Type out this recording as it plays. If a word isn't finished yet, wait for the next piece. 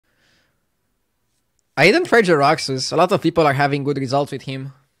I didn't try Jaraxxus. A lot of people are having good results with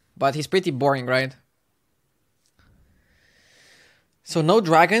him. But he's pretty boring, right? So no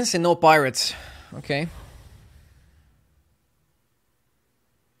dragons and no pirates. Okay.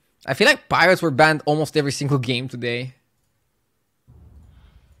 I feel like pirates were banned almost every single game today.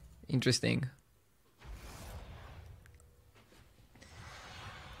 Interesting.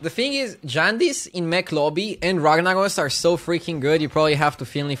 The thing is, Jandis in Mech Lobby and Ragnaros are so freaking good, you probably have to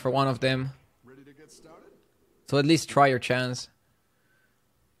Finley for one of them. Ready to get started? So at least try your chance.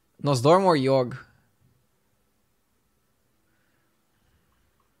 Nosdorm or Yogg?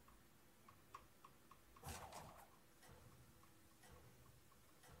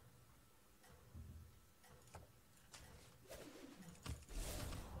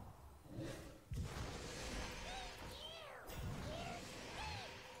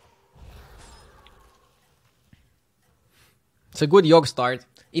 It's a good Yogg start.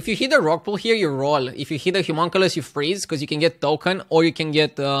 If you hit a rock pool here, you roll. If you hit a Homunculus, you freeze, because you can get token, or you can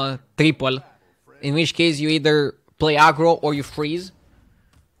get triple. In which case, you either play aggro or you freeze.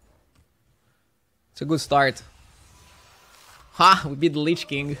 It's a good start. Ha! We beat the Lich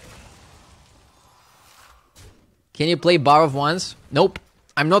King. Can you play Barov once? Nope.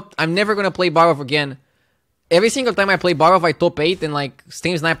 I'm never gonna play Barov again. Every single time I play Barov, I top 8 and like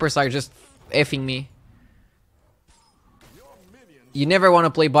stream snipers are just effing me. You never want to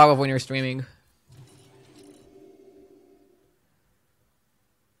play Barov when you're streaming.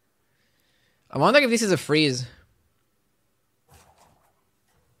 I wonder if this is a freeze.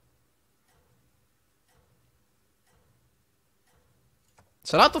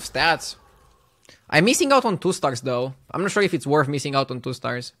 It's a lot of stats. I'm missing out on 2 stars though. I'm not sure if it's worth missing out on 2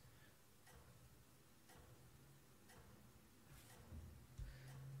 stars.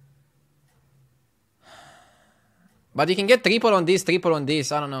 But you can get triple on this, triple on this.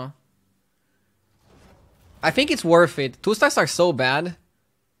 I don't know. I think it's worth it. 2 stars are so bad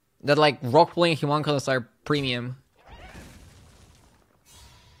that like rock pulling Homunculus are premium.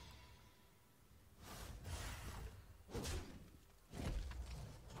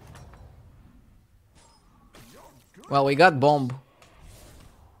 Well, we got bomb.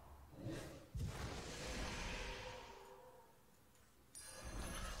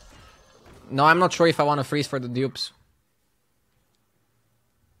 No, I'm not sure if I want to freeze for the dupes.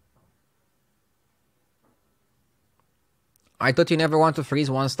 I thought you never want to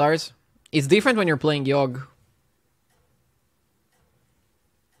freeze 1 stars. It's different when you're playing Yogg.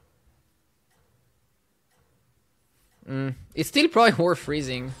 It's still probably worth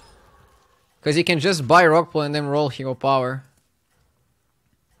freezing. Because you can just buy rock pool and then roll hero power.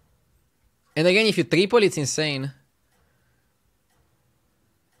 And again, if you triple, it's insane.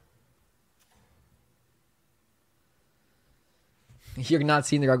 You're not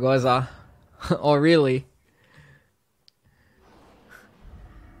seeing Ragoza. Oh, really?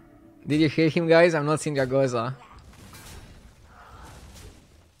 Did you hear him, guys? I'm not seeing Ragoza.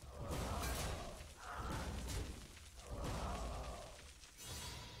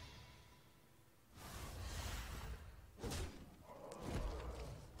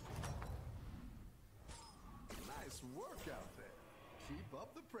 Nice work out there. Keep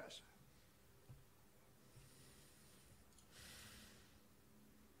up the pressure.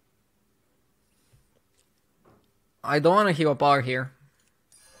 I don't want to hero power here.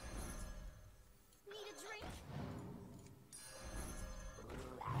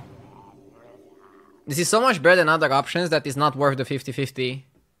 This is so much better than other options that is not worth the 50-50.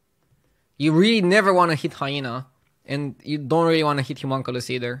 You really never want to hit Hyena. And you don't really want to hit Homunculus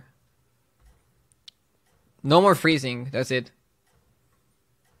either. No more freezing, that's it.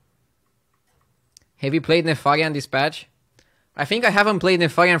 Have you played Nefarian this patch? I think I haven't played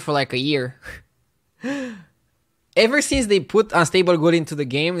Nefarian for like a year. Ever since they put Unstable Good into the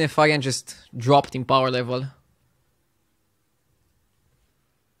game, Nefarian just dropped in power level.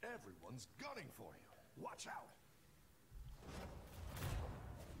 Everyone's gunning for you. Watch out.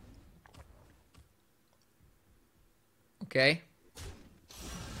 Okay.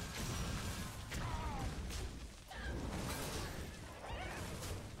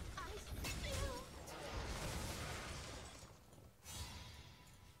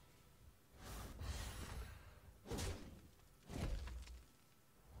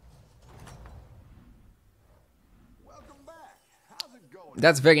 Welcome back. How's it going?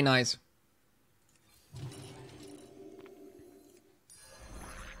 That's very nice.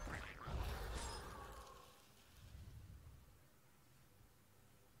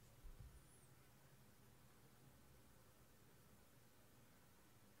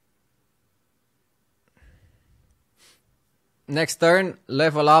 Next turn,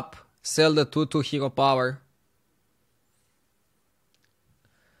 level up Sell the 2/2 hero power.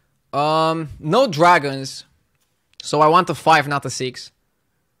 No dragons. So I want a 5, not a 6.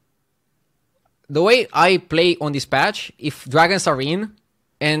 The way I play on this patch, if dragons are in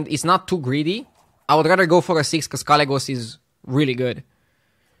and it's not too greedy, I would rather go for a 6 because Kalegos is really good.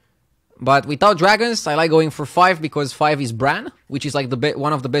 But without dragons, I like going for 5 because 5 is Bran, which is like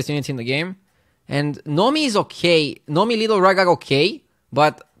one of the best units in the game. And Nomi is okay. Nomi, Little Rag are okay,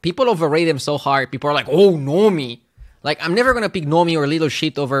 but people overrate them so hard. People are like, oh, Nomi. Like, I'm never going to pick Nomi or Little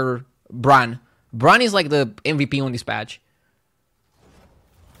Shit over Bran. Bran is like the MVP on this patch.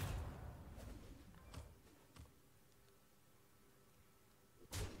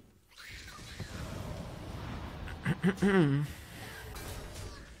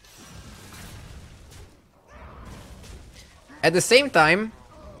 At the same time,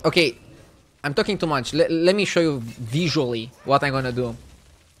 okay, I'm talking too much. Let me show you visually what I'm gonna do.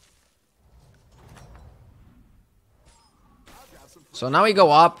 So now we go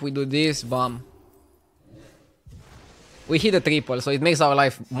up, we do this, bomb. We hit a triple, so it makes our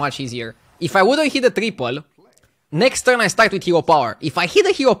life much easier. If I wouldn't hit a triple, next turn I start with hero power. If I hit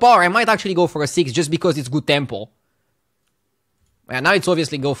a hero power, I might actually go for a 6 just because it's good tempo. And now it's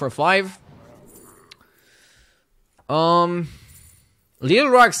obviously go for 5. Little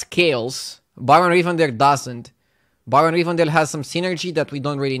Rock scales. Baron Rivendell doesn't. Baron Rivendell has some synergy that we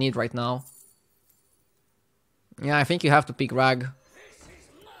don't really need right now. Yeah, I think you have to pick Rag.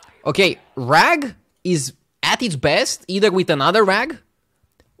 Okay, Rag is at its best either with another Rag,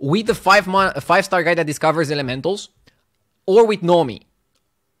 with the 5-star guy that discovers elementals, or with Nomi.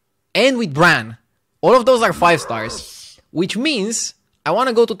 And with Bran. All of those are 5 stars. Which means I want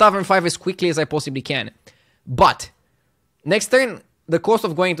to go to Tavern 5 as quickly as I possibly can. But next turn, the cost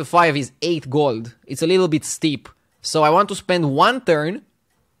of going to 5 is 8 gold. It's a little bit steep. So I want to spend one turn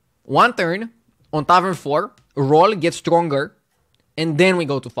on Tavern 4, roll, get stronger, and then we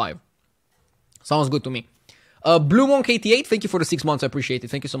go to 5. Sounds good to me. Blue Monk 88, thank you for the 6 months. I appreciate it.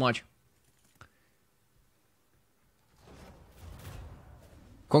 Thank you so much.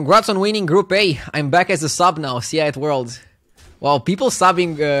 Congrats on winning Group A. I'm back as a sub now. See ya at Worlds. Wow, people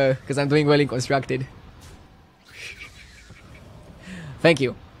subbing because I'm doing well in Constructed. Thank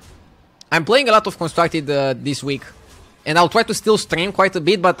you. I'm playing a lot of Constructed this week. And I'll try to still stream quite a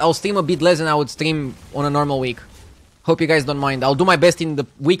bit, but I'll stream a bit less than I would stream on a normal week. Hope you guys don't mind. I'll do my best in the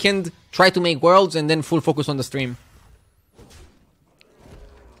weekend, try to make Worlds, and then full focus on the stream.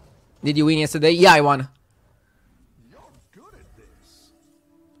 Did you win yesterday? Yeah, I won.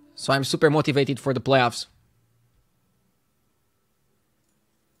 So I'm super motivated for the playoffs.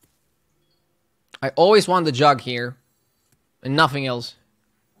 I always want the jug here. And nothing else.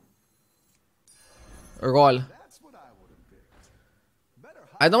 Roll.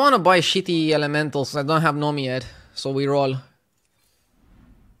 I don't want to buy shitty elementals. I don't have Nomi yet. So we roll.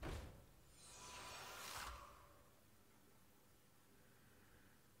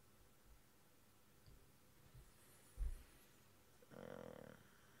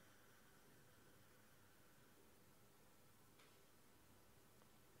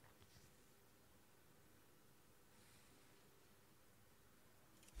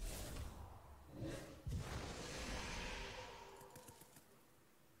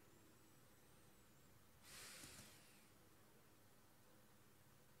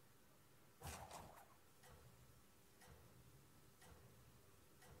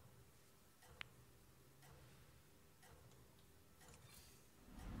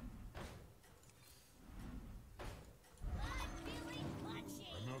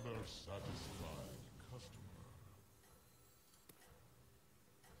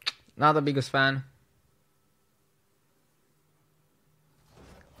 Not the biggest fan.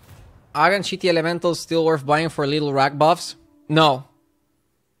 Aren't shitty elementals still worth buying for little rack buffs? No.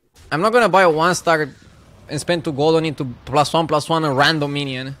 I'm not gonna buy a 1-star and spend 2 gold on it to +1/+1 a random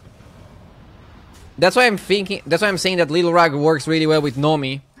minion. That's why I'm saying that little rag works really well with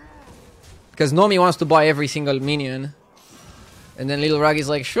Nomi. Because Nomi wants to buy every single minion. And then little rag is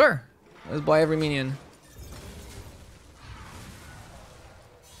like, sure, let's buy every minion.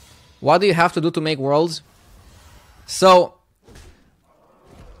 What do you have to do to make worlds? So,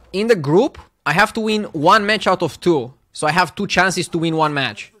 in the group, I have to win 1 match out of 2. So I have 2 chances to win 1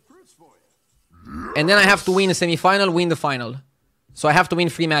 match. And then I have to win a semi-final, win the final. So I have to win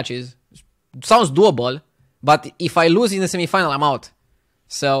 3 matches. Sounds doable, but if I lose in the semi-final, I'm out.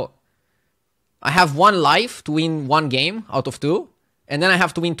 So, I have 1 life to win 1 game out of 2. And then I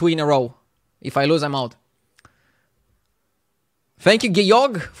have to win 2 in a row. If I lose, I'm out. Thank you,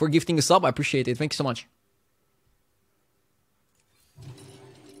 Georg, for gifting a sub. I appreciate it. Thank you so much.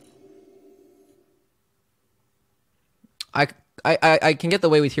 I can get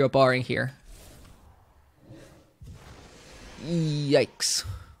away with hero powering here. Yikes.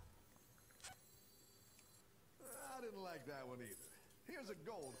 I didn't like that one either. Here's a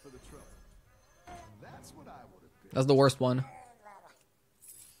gold for the trouble. That's what I would have picked. That's the worst one.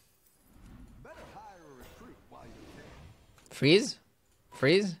 Better hire a recruit while you can. Freeze?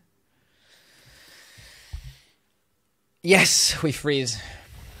 Freeze? Yes, we freeze.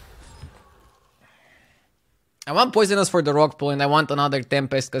 I want Poisonous for the Rock Pool and I want another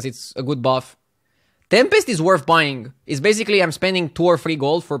Tempest because it's a good buff. Tempest is worth buying. It's basically I'm spending 2 or 3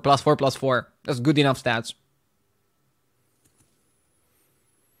 gold for +4/+4. That's good enough stats.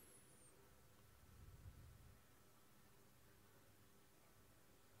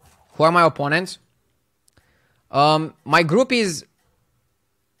 Who are my opponents? My group is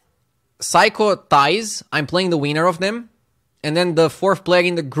Psycho Ties. I'm playing the winner of them. And then the 4th player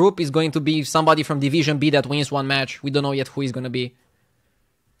in the group is going to be somebody from Division B that wins one match. We don't know yet who he's going to be.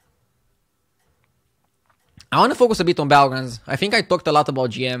 I want to focus a bit on Battlegrounds. I think I talked a lot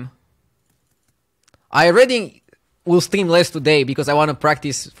about GM. I already will stream less today because I want to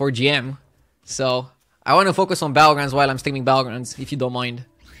practice for GM. So I want to focus on Battlegrounds while I'm streaming Battlegrounds, if you don't mind.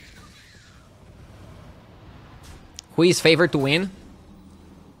 Who is favored to win?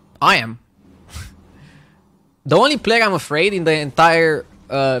 I am. The only player I'm afraid in the entire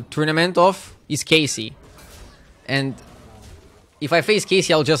tournament of is Casey. And if I face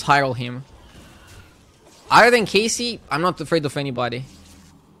Casey, I'll just Hyrule him. Other than Casey, I'm not afraid of anybody.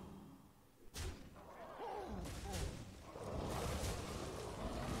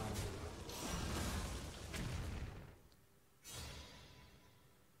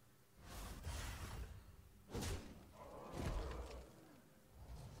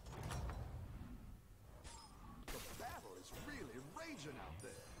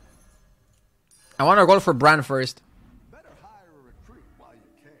 I want to roll for Bran first. Better hire a recruit while you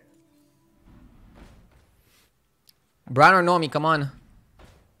can. Bran or Nomi, come on.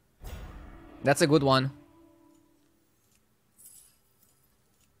 That's a good one.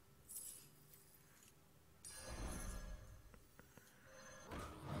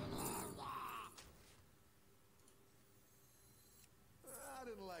 I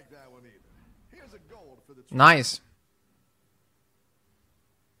didn't like that one either. Here's a gold for the trouble. Nice.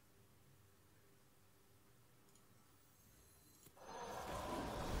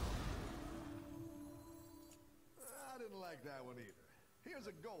 I didn't like that one either. Here's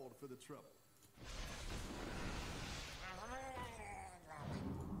a gold for the trouble.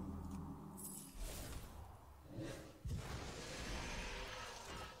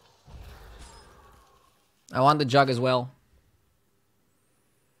 I want the jug as well.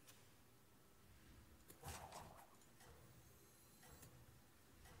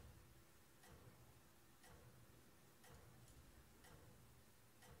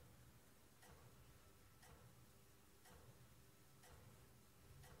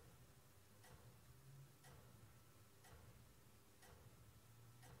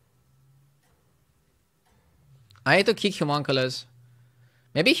 I need to kick Homunculus.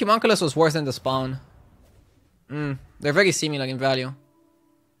 Maybe Homunculus was worse than the spawn. They're very similar in value.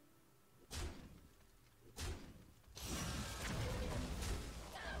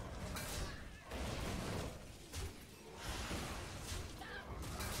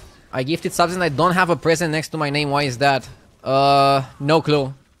 I gifted subs and I don't have a present next to my name. Why is that? No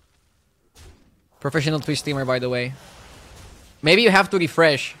clue. Professional Twitch streamer, by the way. Maybe you have to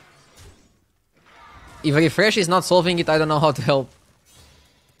refresh. If refresh is not solving it, I don't know how to help.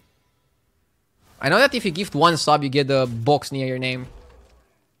 I know that if you gift 1 sub, you get a box near your name.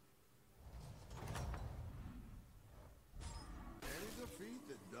 Any defeat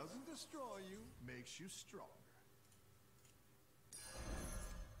that doesn't destroy you makes you stronger.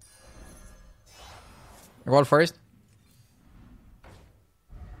 Roll first.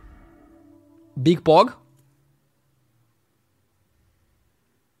 Big Pog.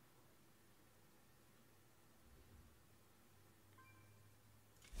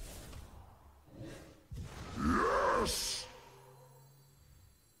 Yes!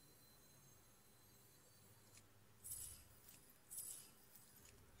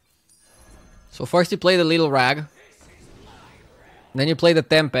 So first you play the Little Rag. Then you play the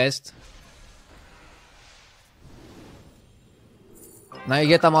Tempest. Now you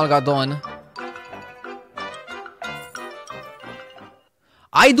get Amalgadon.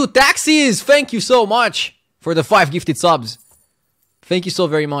 I do taxes! Thank you so much for the 5 gifted subs. Thank you so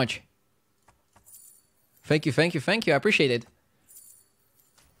very much. Thank you, thank you, thank you. I appreciate it.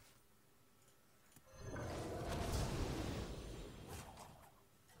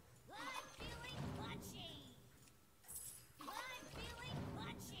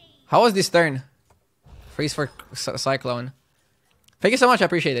 How was this turn? Freeze for Cyclone. Thank you so much, I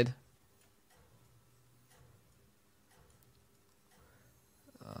appreciate it.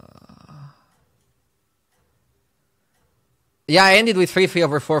 Yeah, I ended with 3-3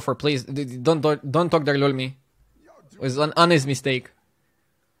 over 4 please. Don't talk there, lol me. It was an honest mistake.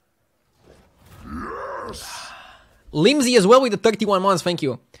 Limsy as well with the 31 months, thank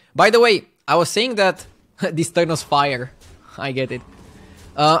you. By the way, I was saying that this turn was fire. I get it.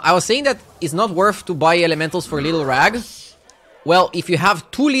 I was saying that it's not worth to buy elementals for Little Rag. Well, if you have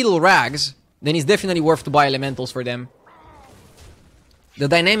 2 Little Rags, then it's definitely worth to buy elementals for them. The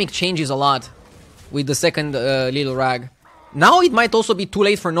dynamic changes a lot with the second Little Rag. Now it might also be too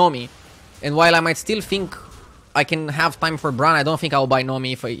late for Nomi. And while I might still think I can have time for Bran, I don't think I'll buy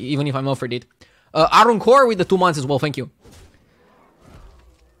Nomi even if I'm offered it. Arun Core with the 2 months as well, thank you.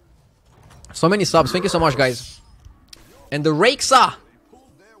 So many subs, thank you so much, guys. And the Reiksa,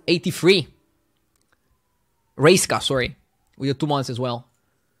 83. Reiska, sorry, with the 2 months as well.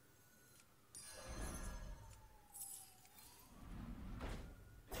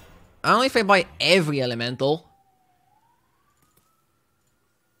 I don't know if I buy every elemental.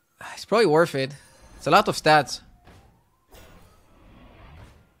 It's probably worth it. It's a lot of stats.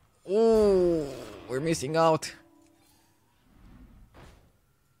 Oh, we're missing out.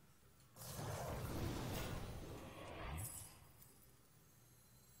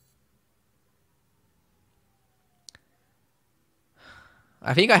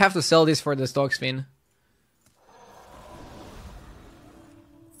 I think I have to sell this for the stock spin.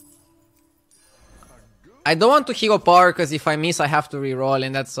 I don't want to hero power because if I miss I have to reroll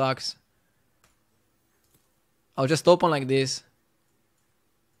and that sucks. I'll just open like this.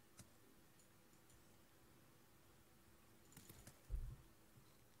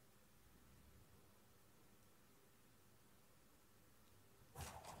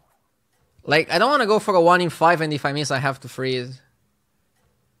 Like, I don't want to go for a 1 in 5 and if I miss I have to freeze.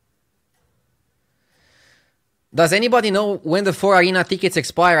 Does anybody know when the 4 arena tickets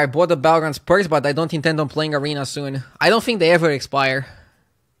expire? I bought the Battlegrounds perks, but I don't intend on playing arena soon. I don't think they ever expire.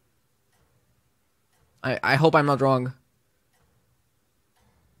 I hope I'm not wrong.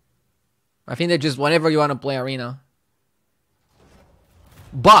 I think they're just whenever you want to play arena.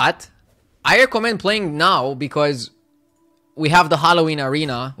 But I recommend playing now because we have the Halloween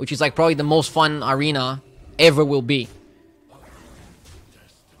arena, which is like probably the most fun arena ever will be.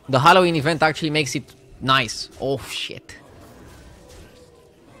 The Halloween event actually makes it nice. Oh shit.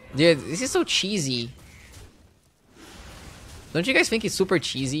 Dude, this is so cheesy. Don't you guys think it's super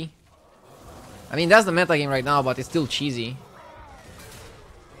cheesy? I mean, that's the meta game right now, but it's still cheesy.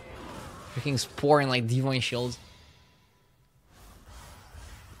 Freaking Spore and like Divine Shields.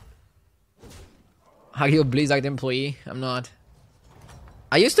 Are you a Blizzard employee? I'm not.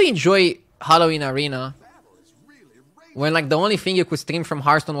 I used to enjoy Halloween Arena when like the only thing you could stream from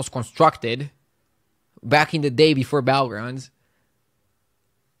Hearthstone was Constructed. Back in the day before Battlegrounds.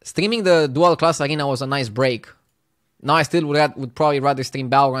 Streaming the dual class arena was a nice break. Now I still would probably rather stream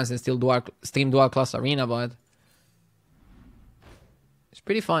Battlegrounds than still stream dual class arena, but it's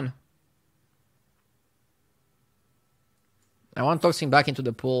pretty fun. I want Toxin back into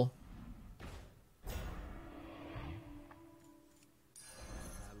the pool.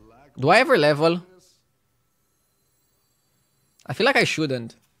 Do I ever level? I feel like I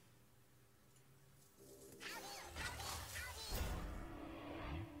shouldn't.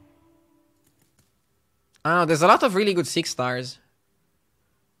 I don't know, there's a lot of really good 6 stars.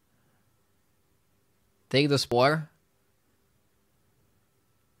 Take the Spore.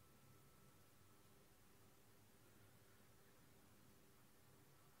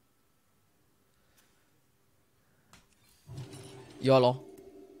 YOLO.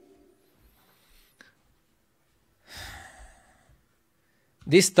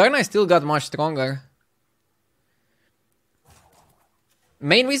 This turn I still got much stronger.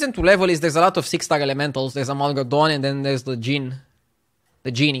 Main reason to level is there's a lot of 6-star elementals. There's a Malgadon and then there's the Jinn.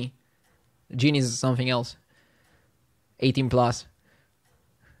 The Genie. The Genie is something else. 18 plus.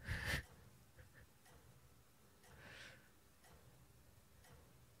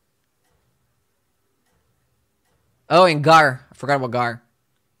 Oh, and Gar. I forgot about Gar.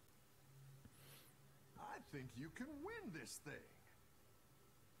 I think you can win this thing.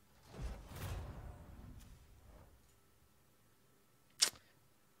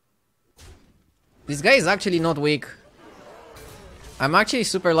 This guy is actually not weak. I'm actually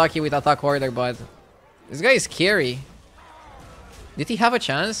super lucky with attack order, but this guy is scary. Did he have a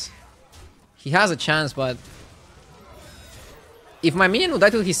chance? He has a chance, but if my minion would die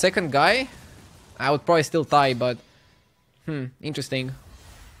to his second guy, I would probably still tie, but interesting.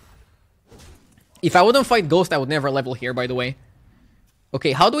 If I wouldn't fight Ghost, I would never level here, by the way.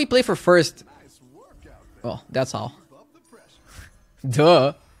 Okay, how do we play for first? Oh, that's how.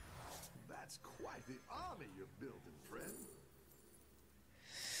 Duh. That's quite the army you're building, friend.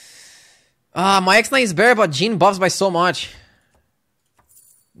 My X9 is better, but Jean buffs by so much.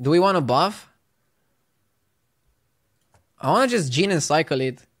 Do we want to buff? I want to just Jean and cycle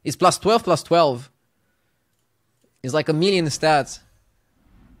it. It's plus 12, plus 12. It's like a million stats.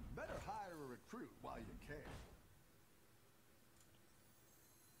 Better hire a recruit while you can.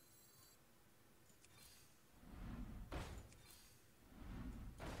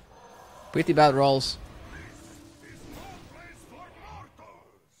 Pretty bad rolls.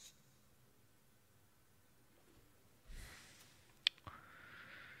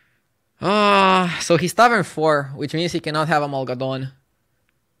 So he's Tavern 4, which means he cannot have a Malgadon.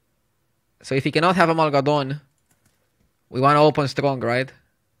 So if he cannot have a Malgadon, we want to open strong, right?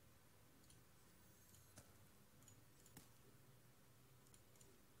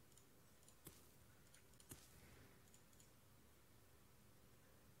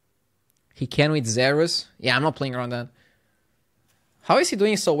 He can with Zerus? Yeah, I'm not playing around that. How is he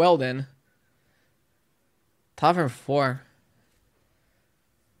doing so well then? Tavern 4.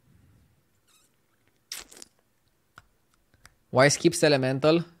 Why skips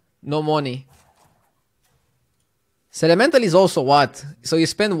Elemental? No money. Elemental is also what? So you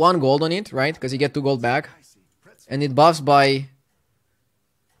spend 1 gold on it, right? Because you get 2 gold back. And it buffs by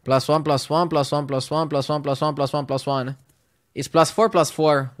 +1, +1, +1, +1, +1, +1, +1, +1. It's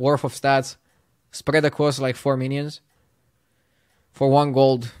 +4/+4 worth of stats. Spread across like 4 minions. For 1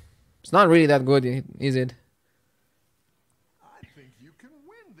 gold. It's not really that good, is it? I think you can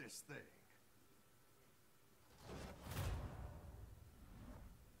win this thing.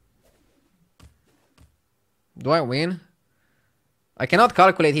 Do I win? I cannot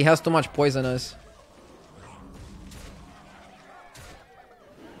calculate, he has too much poisonous.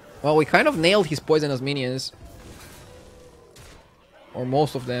 Well, we kind of nailed his poisonous minions. Or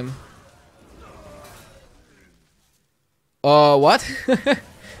most of them. What?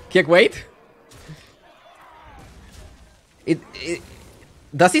 Kick, wait. It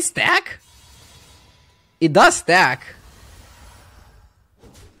does it stack? It does stack.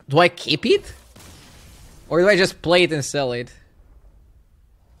 Do I keep it? Or do I just play it and sell it?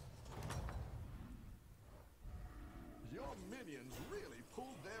 Your minions really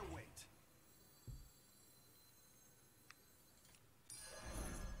pulled their weight.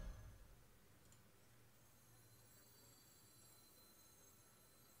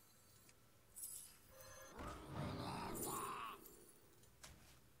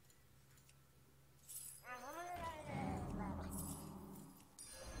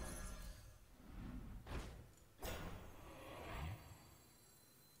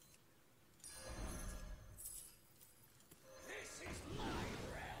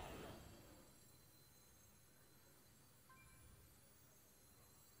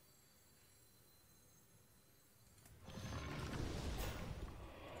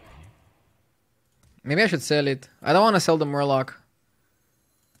 Maybe I should sell it. I don't want to sell the Murloc.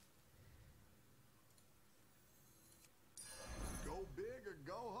 Go big or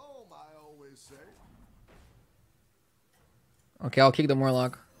go home, I always say. Okay, I'll kick the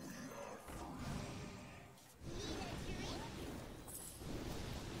Murloc.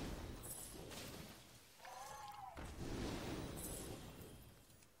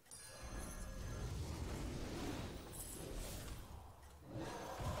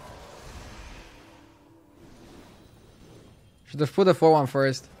 Should have put the 4-1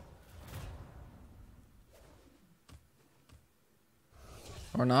 first.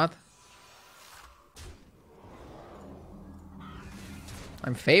 Or not.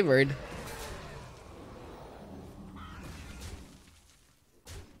 I'm favored.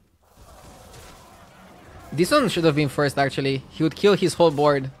 This one should have been first actually. He would kill his whole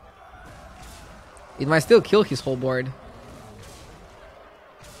board. It might still kill his whole board.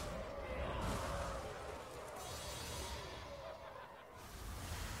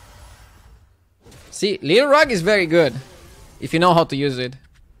 See, Little Rug is very good. If you know how to use it.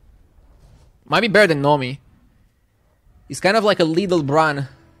 Might be better than Nomi. It's kind of like a little Bran.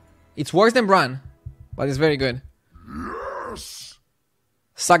 It's worse than Bran. But it's very good. Yes!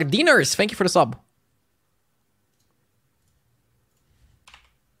 Sardiners, thank you for the sub.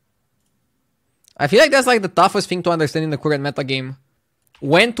 I feel like that's like the toughest thing to understand in the current meta game.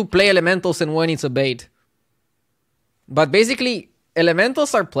 When to play elementals and when it's a bait. But basically,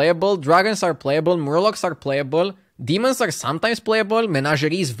 elementals are playable, dragons are playable, murlocs are playable, demons are sometimes playable,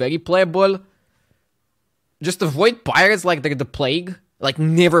 menagerie is very playable. Just avoid pirates like they're the plague. Like,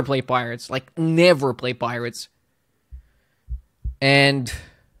 never play Pirates. Like, never play Pirates. And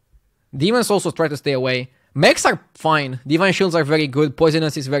Demons also try to stay away. Mechs are fine. Divine Shields are very good.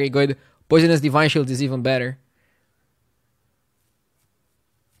 Poisonous is very good. Poisonous Divine Shield is even better.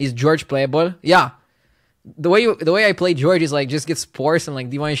 Is George playable? Yeah. The way I play George is like just get Spores and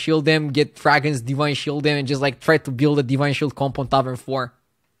like Divine Shield them, get Fragments, Divine Shield them, and just like try to build a Divine Shield comp on Tavern 4.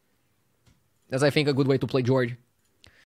 That's I think a good way to play George.